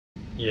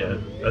Yeah,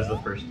 that's the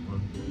first one.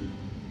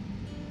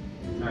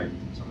 Alright,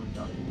 someone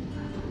talk.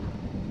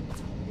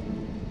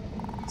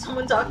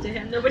 Someone talk to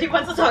him. Nobody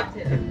wants to talk to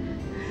him.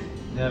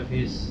 No,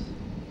 he's...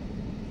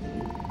 I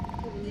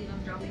can't believe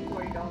I'm dropping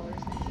 $40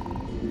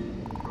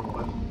 For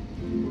what?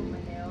 for my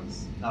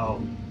nails.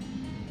 Oh.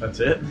 That's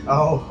it?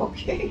 Oh,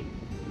 okay.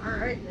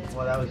 Alright then.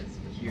 Well, that was That's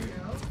what cute. you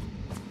know.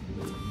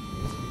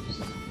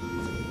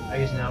 I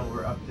guess now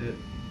we're up to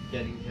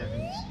getting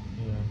Kevin's.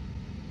 Yeah.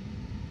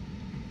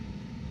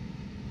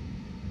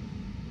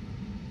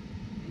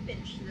 We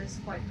finished this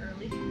quite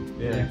early.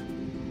 Yeah.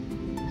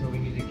 So we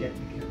need to get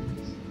the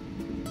Kevin's.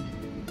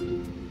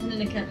 And then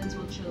the Kevins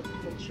will chill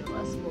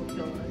us, will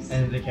kill us.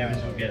 And the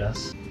Kevin's will get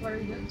us. What are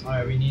we doing?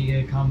 Alright, we need to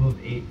get a combo of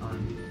 8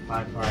 on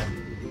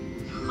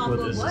 5-5. Combo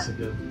What is what? this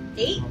again?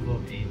 8? Combo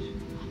of 8.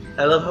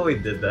 I love how we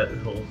did that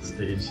whole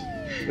stage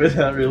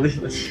without really,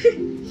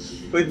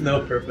 with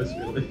no purpose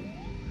really.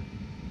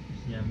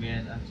 Yeah,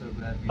 man, I'm so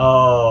glad we.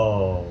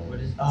 Oh. What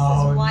is? This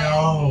Oh is why I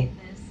no! hate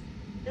this.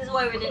 This is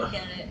why we didn't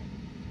get it.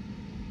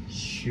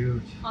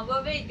 Shoot! Combo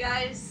of 8,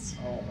 guys.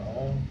 Oh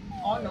no!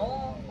 Oh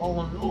no.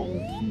 Oh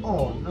no!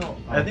 Oh no!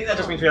 I think that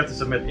just means we have to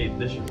submit 8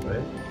 dishes,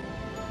 right?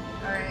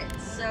 Alright,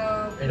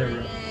 so In a putting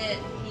row. it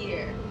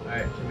here.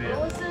 Alright, What tomato.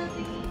 was the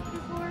thingy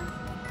before?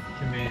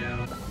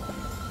 Tomato.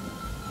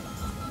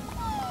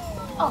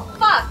 Oh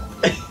fuck!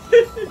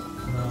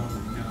 No,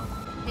 no.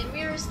 Can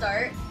we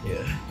restart?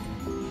 Yeah.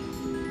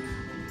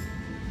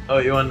 Oh,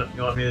 you want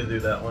me to do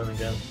that one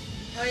again?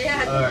 Oh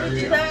yeah, Alright, did we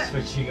do we're that?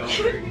 switching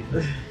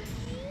over.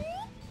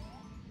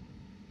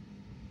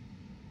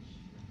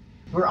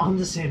 We're on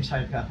the same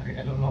side, Valerie.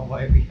 I don't know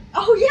why we.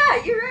 Oh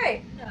yeah, you're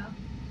right. No.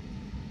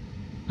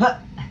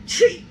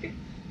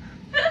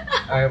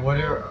 Alright,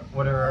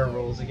 what are our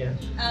rules again?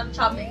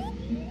 Chopping.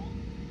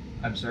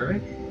 I'm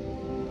serving.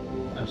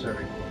 I'm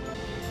serving.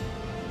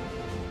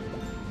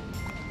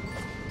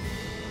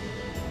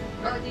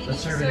 Oh, do you need to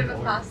Let's serve it serve in a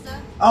order.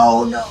 pasta?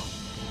 Oh no!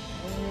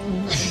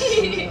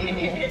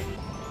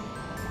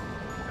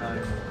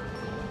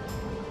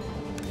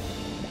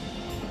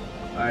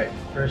 Alright,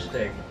 first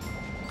steak.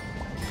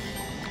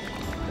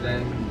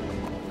 Then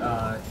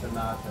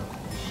tomato.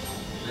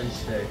 Then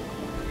steak.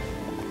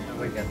 How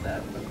do I get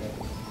that? Okay.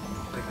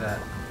 Like that.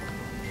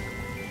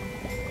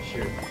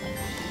 Shoot.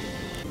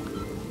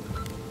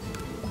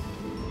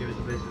 Give it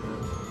the base of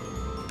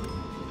it.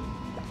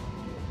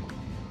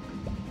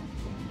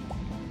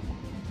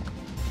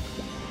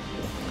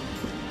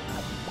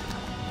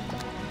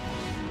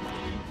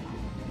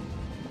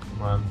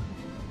 Come on.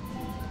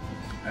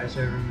 I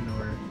serve them in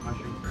order.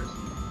 Mushroom first.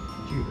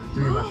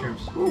 3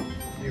 mushrooms.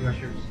 3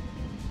 mushrooms.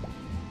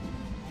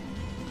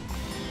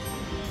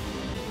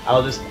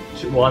 I'll just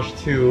wash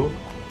 2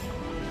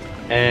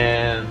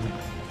 and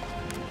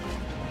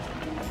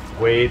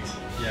wait.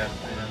 Yeah,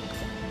 I know.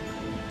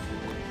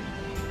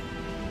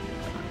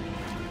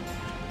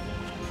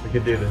 We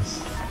could do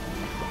this.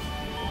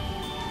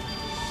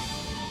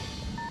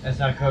 That's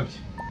not cooked.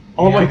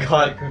 Oh You my haven't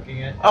god. started cooking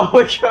it. Oh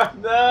my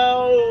god,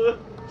 no!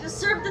 Just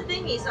serve the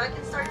thingy so I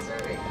can start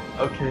serving.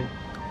 Okay.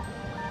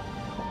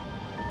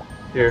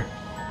 Here.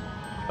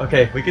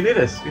 Okay, we can do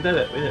this. We did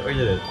it. We did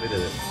it. We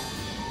did it.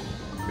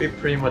 We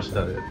pretty much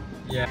done it.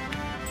 Yeah.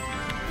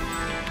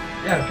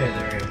 Yeah, okay,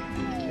 there we go.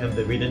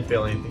 And we didn't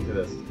fail anything to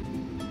this.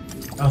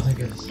 Oh, thank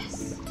goodness.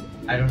 Yes.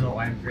 I don't know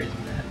why I'm praising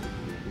that.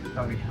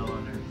 Probably hell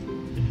on earth.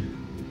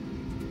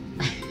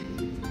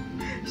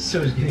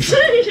 So is getting.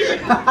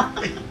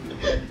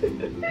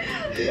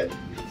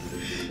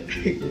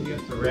 Getting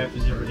up the ramp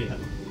is already up.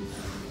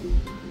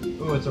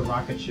 Ooh, it's a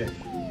rocket ship.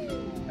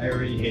 I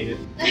already hate it.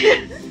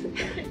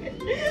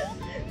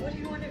 What do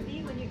you want to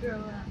be when you grow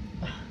up?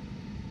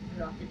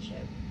 A rocket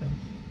ship.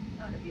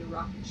 I want to be a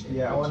rocket ship.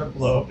 Yeah, I want to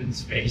blow up in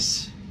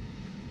space.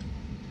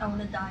 I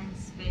want to die in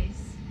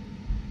space.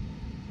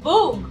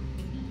 Boom!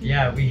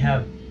 Yeah, we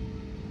have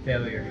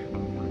failure.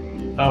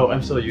 Oh,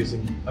 I'm still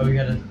using. Oh, we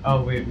gotta.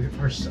 Oh, wait, we're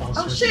all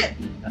Oh switching. shit!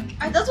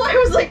 That's why I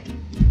was like.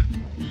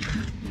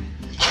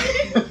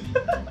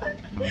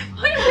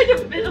 Why am I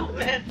the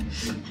middleman?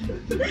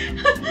 I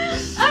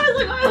was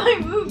like, why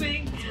am I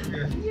moving?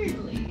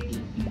 Weirdly.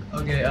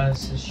 Okay,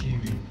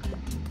 sashimi.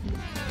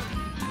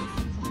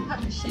 Cut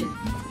the shit.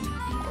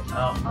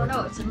 Oh, Oh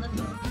no, it's in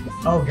limbo.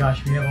 Oh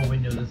gosh, we have a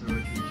window to throw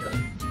it to each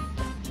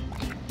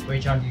other.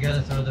 Wait, John, you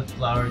gotta throw the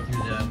flour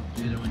through the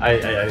window. I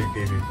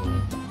gave you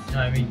one. No,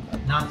 I mean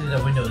not through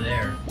the window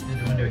there. Through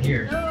the window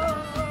here.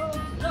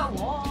 No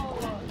wall.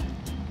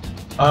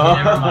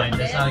 Okay, never mind.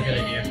 That's not a good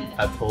idea.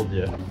 I told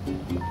you.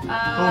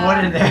 Put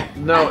one in there.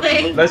 No, I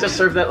think- let's just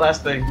serve that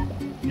last thing.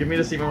 Give me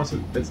the steamer once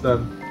it's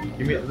done.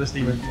 Give me the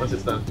steamer once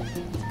it's done.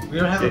 We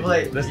don't have a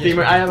plate. The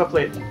steamer, I have a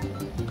plate.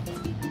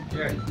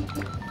 Here.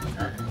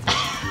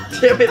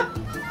 Damn it!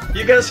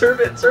 You gotta serve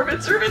it! Serve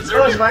it! Serve it! Oh,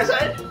 Serve it's it! my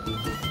side?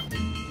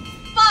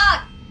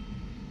 Fuck!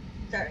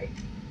 Sorry.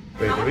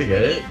 Wait, did we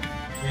get it?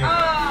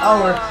 Yeah.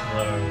 Oh, we're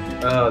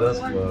Close. Oh, that's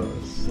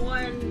close.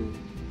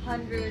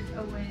 100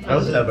 away. That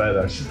wasn't that bad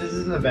actually. This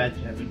isn't a bad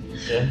Kevin.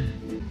 Yeah.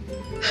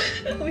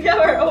 We have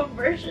our own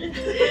version.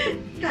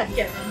 God,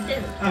 Kevin.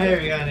 Damn it. Oh, here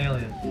we got an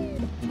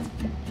alien.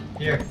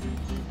 Here.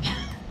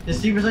 The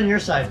steamer's on your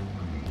side.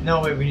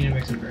 No, wait, we need to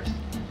mix it first.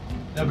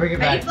 No, bring it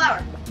I need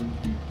back. flour.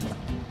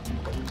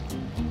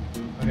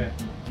 Okay.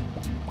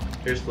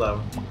 Here's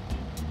flour.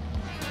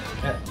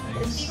 Yeah, The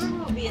thanks.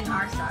 steamer will be in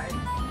our side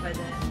by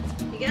then.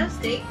 You get a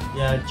steak?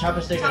 Yeah, chop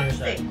a steak Chop on a your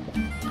steak. side.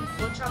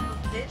 We'll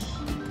chop a fish.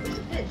 Where's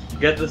the fish?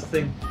 Get this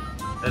thing.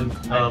 And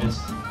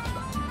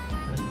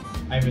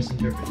I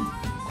misinterpreted.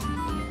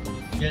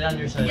 Get on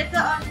your side. Get the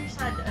on your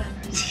side.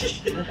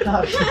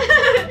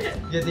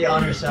 Get the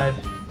on your side.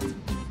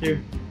 here.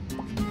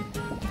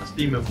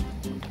 Steam him.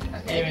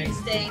 Okay, get the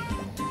steak.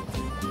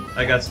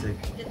 I got steak.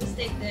 Get the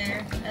steak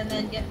there, and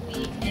then get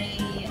me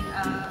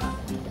a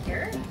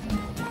carrot.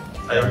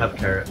 I don't have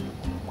carrot.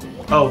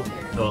 Oh,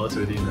 no, let's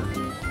do it then.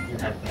 You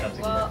have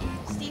to Well,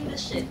 steam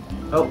this shit.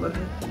 Oh,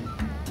 okay.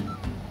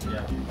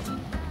 Yeah.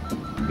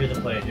 Here's a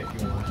plate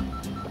if you want.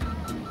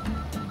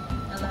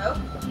 Hello?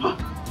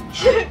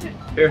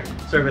 Here,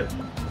 serve it.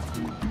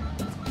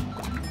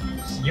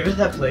 Just give us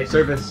that plate.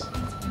 Service.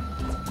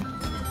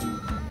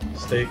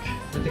 Steak.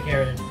 Put the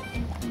carrot in.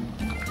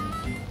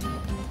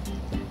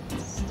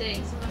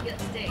 Steak. Someone get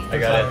steak. I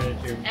got Flour in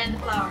too. And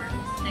flour.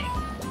 Thanks.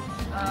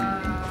 I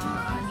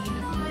need a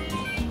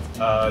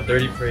plate.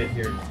 Dirty plate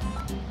here.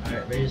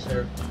 Alright, ready to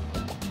serve.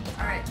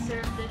 Alright,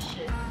 serve this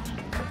shit.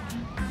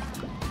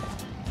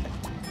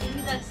 Give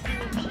me that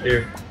steaming shit.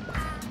 Here.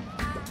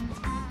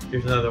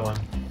 Here's another one.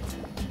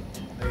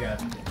 I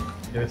got it.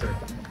 Give it to me.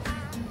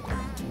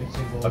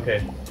 Mixing bowl. Okay.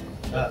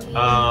 Get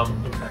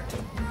back.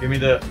 Give me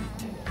the.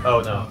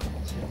 Oh no.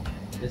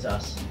 It's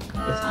us.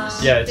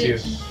 Yeah, it's you.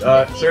 Fish.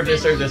 Serve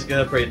this. Get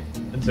a plate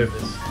and serve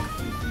this.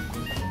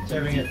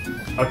 Serving it.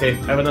 Okay,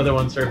 I have another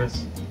one.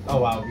 Service.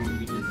 Oh wow, we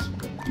did this.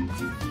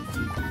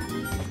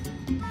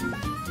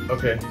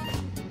 Okay.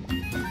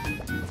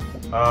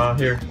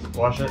 Here,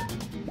 wash it.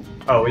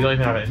 Oh, we don't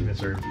even have anything to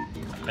serve.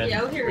 And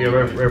Yeah,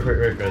 we're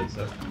we're good.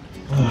 So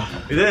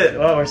we did it.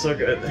 Wow, we're so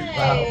good.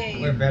 Hey.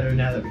 Wow, we're better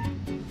now that we.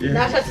 Yeah,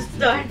 That's how it's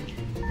done.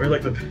 we're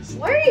like the best.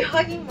 Why are you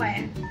hugging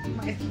my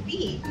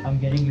feet? I'm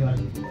getting you out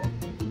of the way.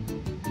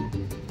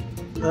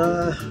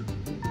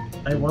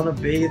 I want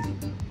to bathe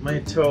my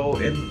toe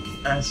in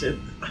acid.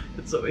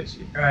 It's so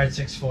itchy. Alright,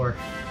 6-4.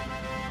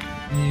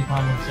 We need a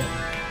combo 7.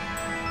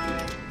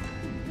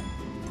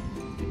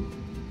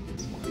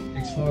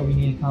 6-4, we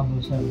need a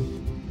combo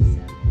 7.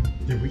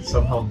 Did we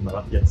somehow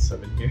not get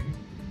 7 here?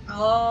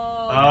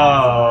 Oh.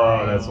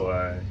 Oh, that's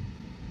why.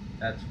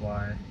 That's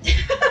why.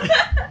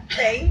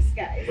 Thanks,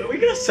 guys. But we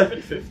got a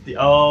 750.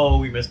 Oh,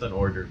 we missed an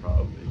order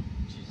probably.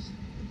 Jeez.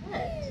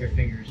 What? Your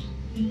fingers.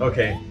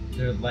 Okay,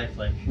 They're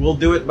lifelike. we'll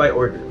do it by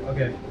order.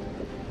 Okay.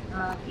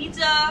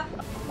 Pizza.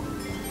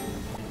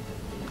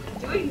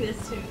 Doing this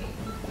to me.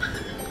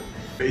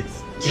 Wait.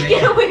 Dang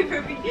Get it. away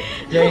from me.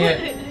 Dang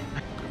it.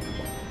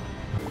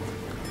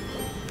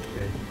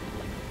 Okay.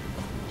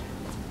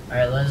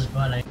 Alright, let's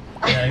bun it.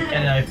 And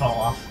then I fall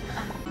off.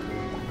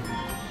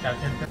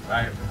 Captain?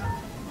 Alright.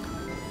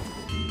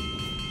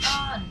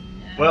 Oh, no.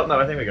 Well, no,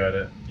 I think we got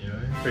it. Yeah.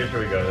 Pretty sure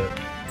we got it.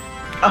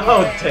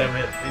 Oh, Yeah. damn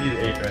it. We need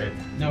 8,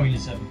 right? No, we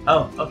need 7.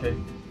 Oh, okay.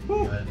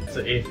 Good. It's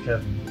an 8th,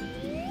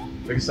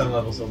 Kevin. Because some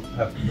levels will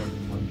have more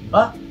than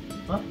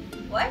one.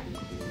 What?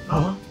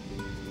 Huh?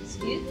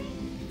 Excuse me?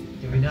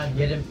 Did we not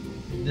get him?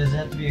 Does it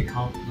have to be a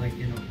comp like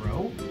in a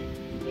row?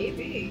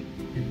 Maybe.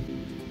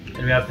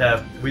 And we have to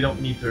have. We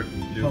don't need to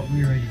do. But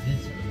we already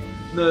did 7.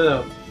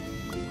 No.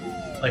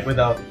 Like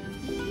without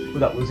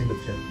losing the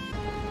tip.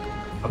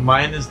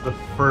 Mine is the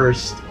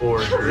first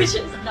order. Which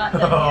is not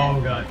that Oh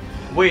yet. god.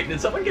 Wait,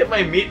 did someone get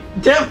my meat?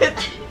 Damn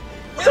it!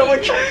 No, Someone.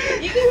 you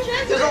can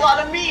transfer. There's a lot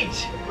of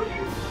meat.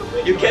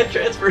 You can't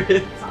transfer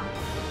it.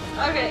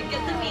 Okay,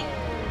 get the meat.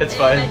 It's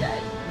And I fine.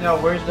 died. No,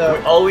 where's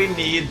the. All we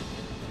need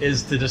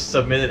is to just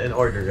submit it in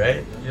order,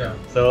 right? Yeah.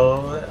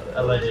 So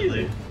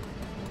Allegedly.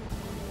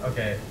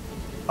 Okay.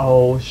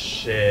 Oh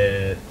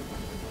shit!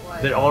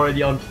 What? They're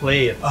already on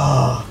plate.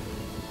 Oh.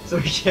 So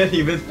we can't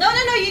even. No,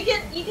 you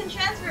can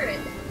transfer it.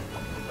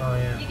 Oh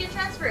yeah. You can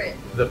transfer it.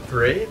 The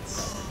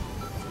plates?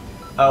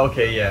 Oh,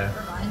 okay, yeah.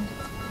 Never mind.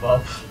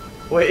 Well,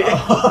 wait.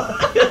 Oh.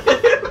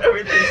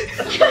 Everything's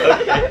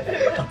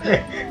okay.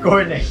 Okay.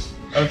 Coordinate.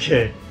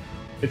 Okay.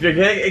 If you're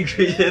getting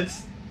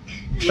ingredients,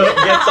 don't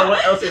get someone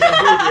else's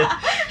ingredients.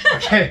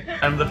 Okay.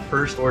 I'm the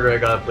first order I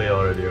got a plate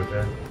already.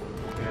 Okay.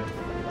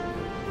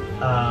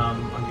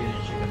 I'm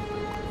getting chicken.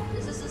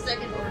 This is the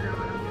second order.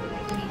 What I'm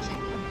doing. I need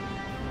chicken.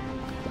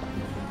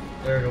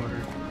 Third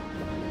order.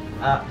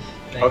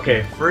 Thank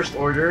Okay. First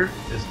order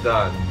is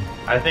done.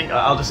 I think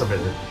I'll just submit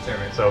it you.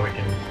 Serve it. so we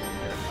can.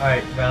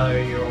 Alright,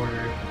 Valerie, your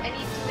order. I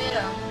need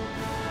tomato.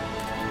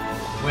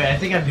 Wait, I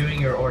think I'm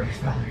doing your order,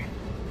 Valerie.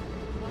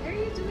 Why are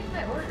you doing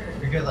my order?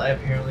 Because I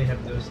apparently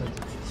have no sense of.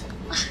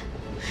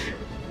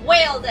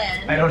 Well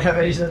then. I don't have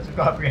any sense of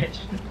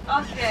comprehension.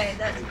 Okay,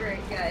 that's great,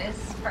 guys.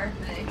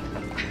 Perfect.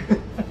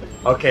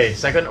 Okay.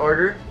 Second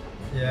order.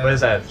 Yeah. What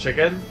is that?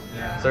 Chicken?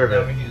 Yeah. Serve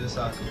now it. we need the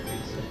sausage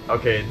piece.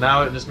 Okay.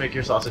 Now just make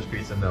your sausage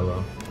pizza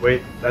mellow.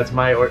 Wait. That's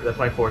my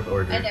fourth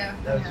order. I know.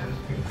 That was I know.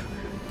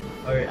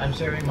 Alright, I'm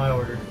serving my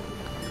order.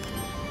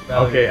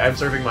 Okay. I'm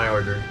serving my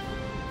order.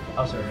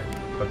 I'll serve it.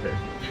 Okay.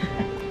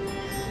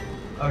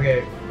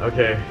 Okay,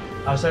 Okay.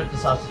 I'll serve the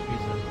sausage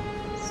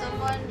pizza.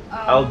 Someone.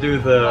 I'll do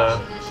the.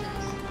 wash the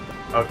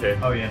dishes. Okay.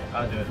 Oh yeah,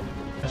 I'll do it.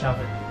 Chop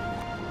it.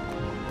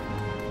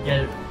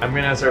 Get it. I'm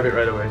gonna serve it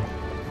right away.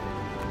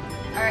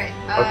 Alright.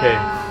 Okay.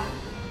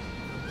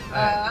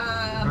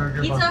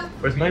 Burger Pizza. bun.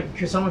 Where's my?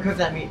 Could someone cook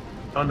that meat?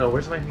 Oh no,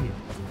 where's my meat?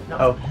 No.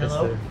 Oh,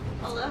 hello. It's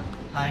Hello.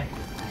 Hi.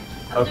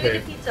 I'm Okay.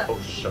 doing the pizza. there. Oh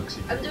shucks.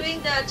 I'm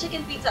doing the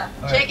chicken pizza.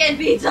 Alright. Chicken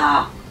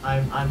pizza.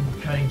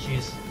 I'm cutting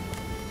cheese.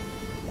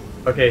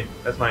 Okay,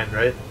 that's mine,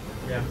 right?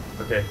 Yeah.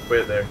 Okay, put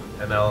it there,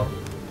 and I'll.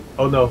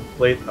 Oh no,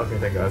 plate. Okay,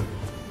 thank God.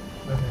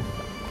 Okay.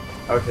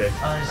 Okay,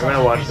 I'm sausage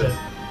gonna wash pizza. this.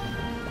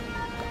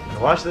 I'm gonna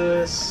wash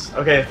this.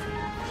 Okay,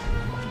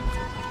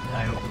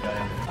 I hope you got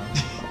it.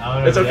 I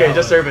don't know it's who okay. that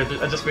Just was. serve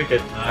it. Just make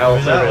it. I don't know I'll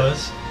who serve that it.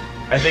 was.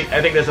 I think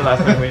that's the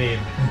last thing we need.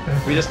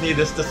 We just need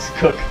this to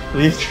cook,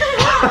 please.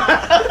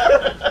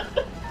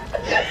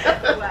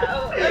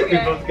 Wow. We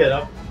Okay. both get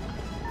up.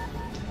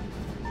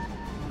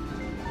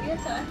 We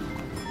have time.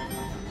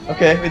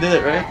 Okay, we did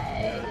it, right?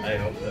 I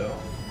hope so.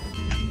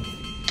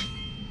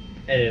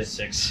 It is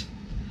 6.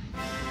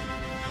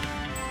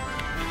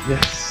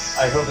 Yes.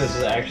 I hope this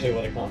is actually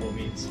what a combo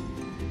means.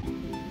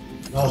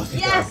 Oh,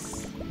 thank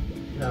Yes. God.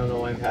 I don't know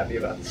why I'm happy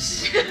about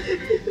this.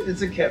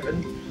 It's a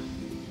Kevin.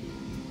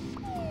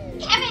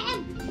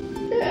 Kevin.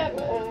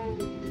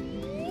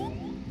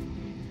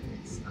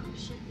 It's, oh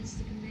shit! This is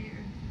the conveyor.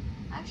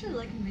 I actually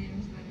like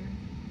conveyors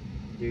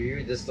better.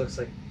 Dude, this looks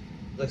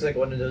like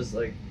one of those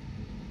like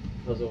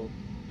puzzle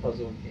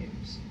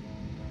games.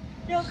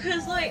 No,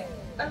 cause like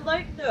I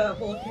like the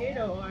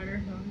volcano art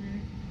on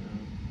there.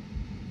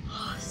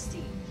 Oh,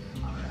 Steve.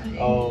 Alright.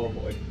 Oh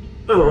boy.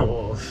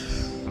 Oh.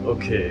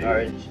 Okay. All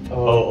right.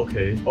 Oh,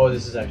 okay. Oh,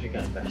 this is actually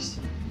kind of fast.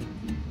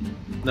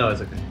 No,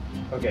 it's okay.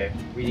 Okay,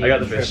 we need I got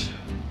the shrimp. fish.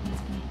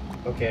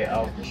 Okay,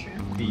 I'll The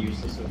shrimp. be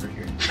useless over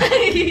here.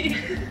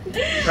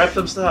 Prep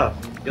some stuff.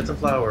 Get some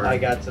flour. I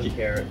got some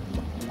carrot.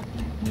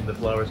 The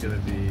flour's gonna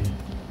be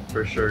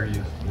for sure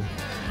useful.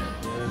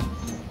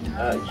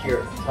 Yeah.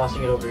 Here,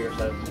 tossing it over your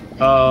side.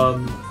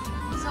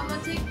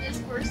 Someone take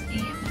this for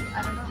Steve.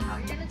 I don't know how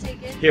you're gonna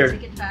take it. Here.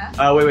 Take it fast.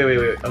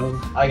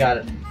 Wait. I got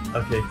it.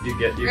 Okay, you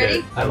get Ready?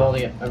 it. I'm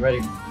holding it. I'm ready.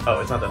 Oh,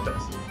 it's not that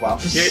fast. Wow.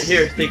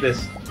 Here, take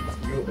this.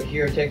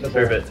 Here, take the bowl.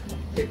 Serve it.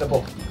 Take the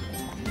bowl.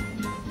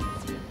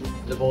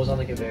 The bowl's on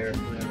the conveyor.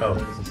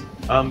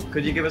 Oh.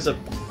 Could you give us a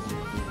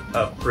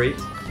plate?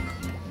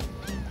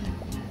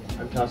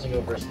 I'm tossing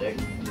over a steak.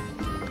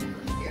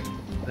 Here.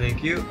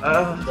 Thank you.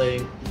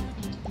 Plating.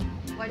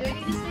 Why do I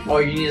need this thing? Oh,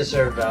 you need to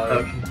serve,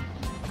 Valerie. Okay.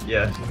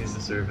 Yeah, she needs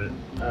to serve it.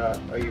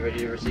 Are you ready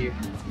to receive?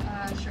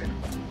 Sure.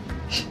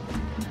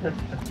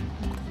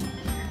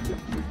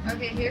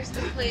 Okay, here's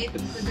the plate. The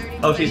dirty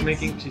Oh, plates. she's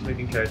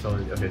making carrots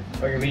already. Okay.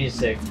 Okay, we need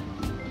steak.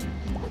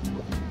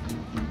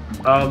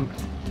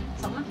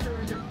 Someone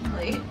threw the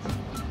plate.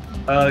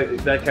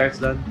 That carrot's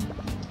done.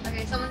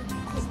 Okay, someone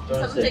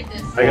steak. take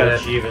this. I got it.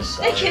 Jeebus.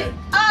 Take it.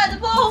 Ah, the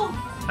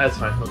bowl. That's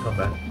fine. We'll come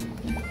back.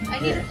 I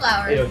need the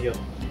flour. It'll heal.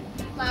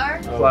 Flour.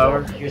 Oh,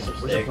 Flour? Here's some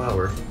Where's the steak.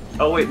 flour?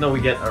 Oh wait, no, we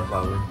get our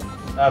flour.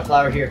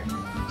 Flour here.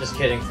 Just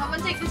kidding.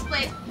 Someone take this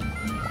plate.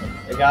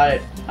 I got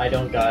it. I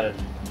don't got it.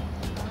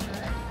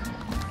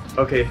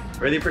 Okay,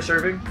 ready for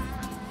serving?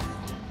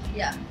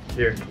 Yeah.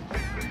 Here.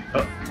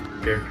 Oh,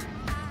 here.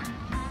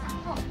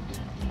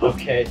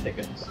 Okay, thank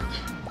goodness.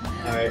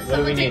 Alright, what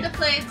do we Someone take need? the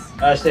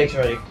plates. Steak's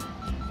ready.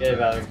 Get it,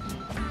 Valerie.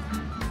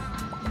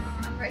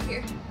 I'm right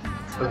here.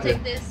 Someone Okay.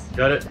 take this.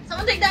 Got it.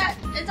 Someone take that,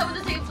 and someone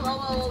just take blah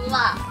blah blah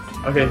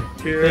blah. Okay,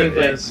 here Big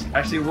plate. is.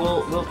 Actually,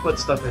 we'll put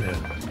stuff in it.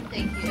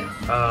 Thank you.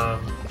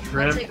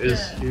 Shrimp take is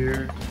the-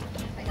 here.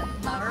 I got the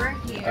flour right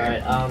here.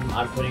 Alright,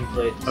 I'm putting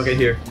plates. Okay,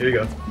 here you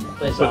go.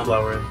 Plates Put on.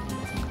 flour in.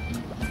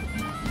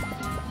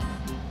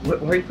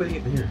 Why are you putting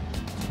it here?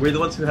 We're the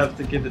ones who have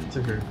to give it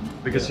to her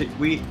because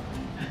we.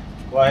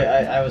 Well,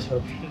 I was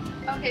hoping.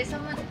 Okay,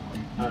 someone.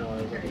 I don't know what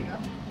I was There you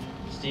hoping.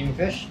 go. Steaming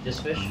fish?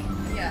 Just fish?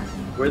 Yeah.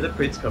 Where the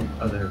plates come?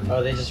 Oh, there.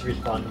 Oh, they just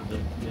respawned in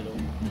the middle.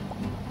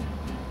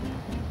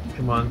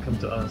 Come on, come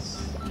to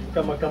us.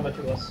 Come on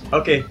to us.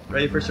 Okay,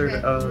 ready for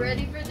serving? Okay,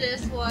 ready for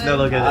this one? No,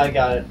 look at I it.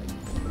 got it.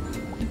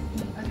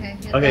 Okay.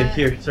 Get Okay, that.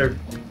 here, serve.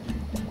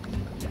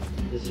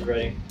 This is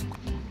ready.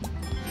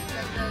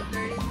 Got the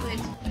dirty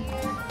plates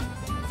here.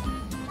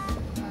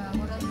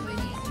 What else do we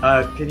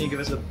need? Can you give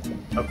us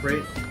a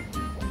plate?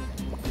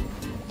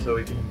 So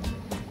we can.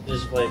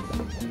 This is plate.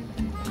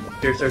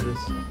 Here, serve this.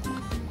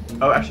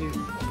 Oh, actually,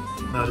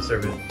 no, just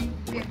serve it.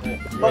 Here.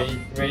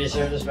 Ready to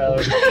serve this,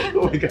 Valerie?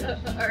 Oh my god.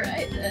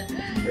 Alright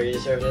then. Ready to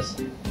serve this?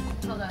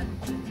 Hold on.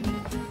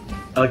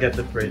 I'll get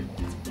the plate.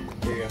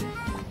 Here you go.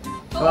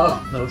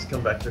 Oh, no, let's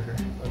come back to her.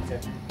 Okay.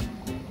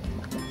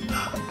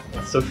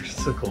 It's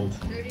so cold.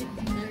 Dirty,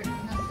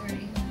 not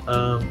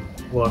dirty.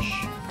 Wash.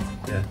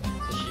 Yeah.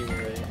 Sashimi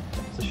ready.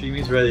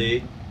 Sashimi's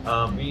ready.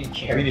 We need We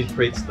carrot. need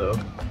plates though.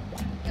 Got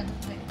the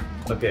plate.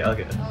 Okay, I'll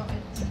get it. Oh,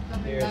 it's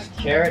coming Here's back.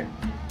 carrot.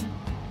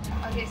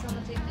 Okay,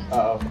 someone take this.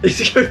 Uh-oh.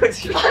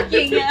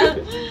 Fucking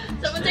hell.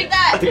 Someone take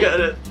that. I got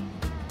it.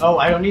 Oh,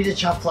 I don't need to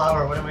chop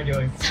flour. What am I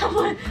doing?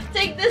 Someone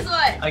take this one.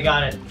 I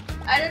got it.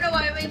 I don't know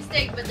why I made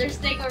steak, but there's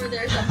steak over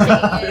there, so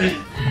I'm taking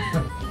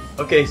it.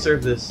 Okay,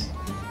 serve this.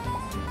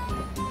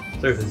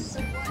 Serve this.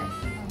 So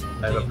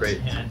what? I have a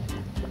plate.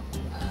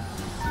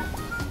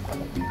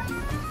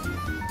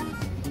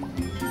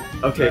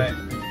 Okay.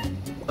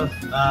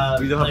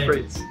 We don't have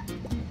plates.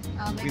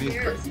 Make We need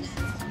yours. plates.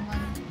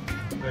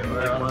 Wait,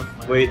 Come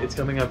on. Wait, it's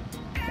coming up.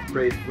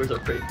 Plate. Where's our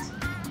plates?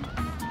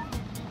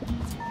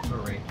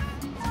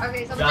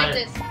 Okay, so Got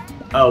take it. this.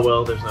 Oh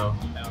well, there's no.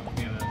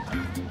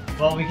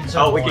 Well, we can.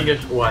 Oh, we can get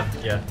one.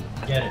 Yeah.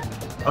 Get it.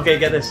 Okay,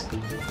 get this.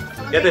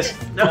 Someone Get take this.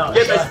 No, No,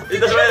 get this. shut up. It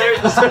doesn't matter.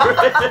 It doesn't matter.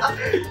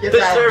 Get The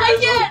that. serve I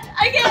this can't.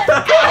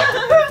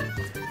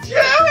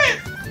 Damn it!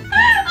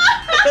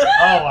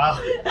 Oh wow.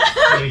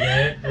 Did we get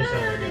it? There's Did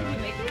another we guy.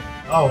 make it?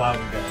 Oh wow, we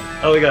got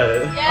it. Oh, we got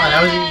it. Oh,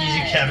 that was easy,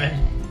 Yay! Kevin.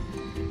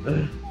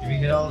 Did we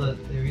get all the?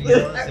 Did we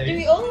get all the Do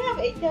we saves? only have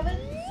 8 Kevins?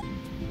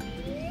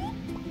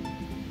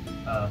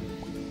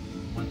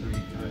 1, 3.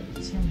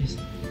 Let's see how many. It's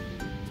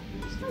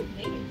not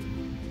big.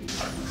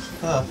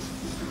 Huh.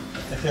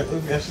 I can't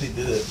believe we actually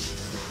did it.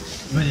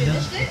 But You it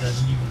finished doesn't. It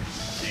doesn't even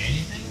say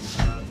anything.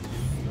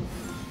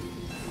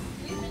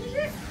 You finish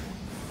it?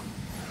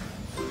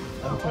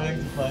 I'm trying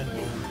to find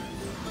one.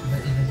 But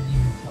it doesn't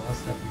even tell us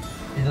that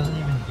we. It doesn't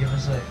even give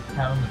us a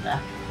pat on the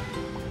back.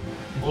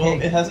 Well,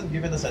 it hasn't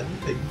given us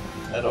anything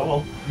at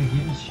all. They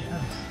gave us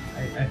chefs.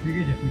 I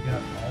figured if we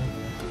got all of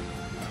them.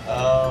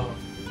 Oh.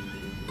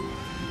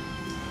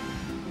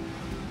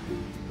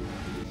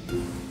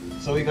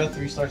 So we got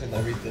 3 stars in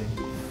everything.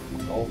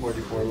 All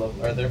 44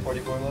 levels. Are there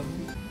 44 levels?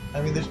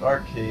 I mean, there's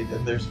arcade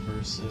and there's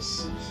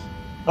versus.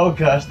 Oh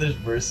gosh, there's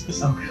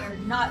versus. Oh. We are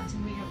not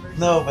doing a versus.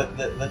 No, but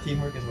the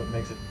teamwork is what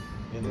makes it,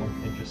 you know,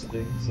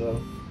 interesting.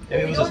 So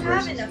maybe it We was don't just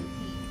have versus. enough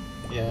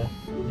teams. Yeah.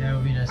 Yeah, it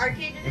would be nice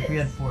Arcade it if we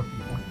is. had 4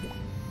 people.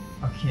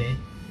 Arcade.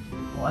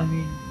 Well, I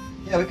mean,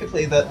 Yeah, we could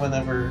play that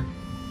whenever,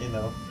 you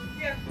know.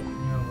 Yeah.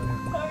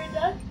 whatever. Are we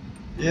done?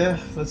 Yeah,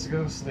 let's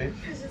go sleep.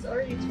 Because it's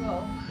already 12.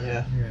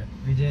 Yeah. Yeah,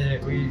 we did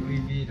it. We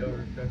beat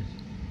Overcooked.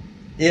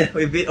 Yeah,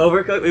 we beat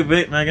Overcooked. We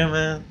beat Mega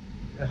Man.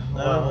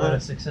 Wow, what a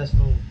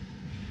successful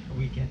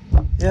weekend.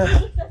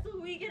 Yeah. That's the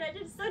weekend. I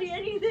didn't study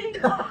anything.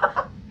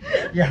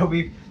 Yeah,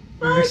 we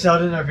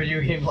excelled in our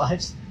video game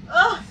lives.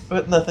 Oh.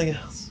 But nothing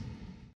else.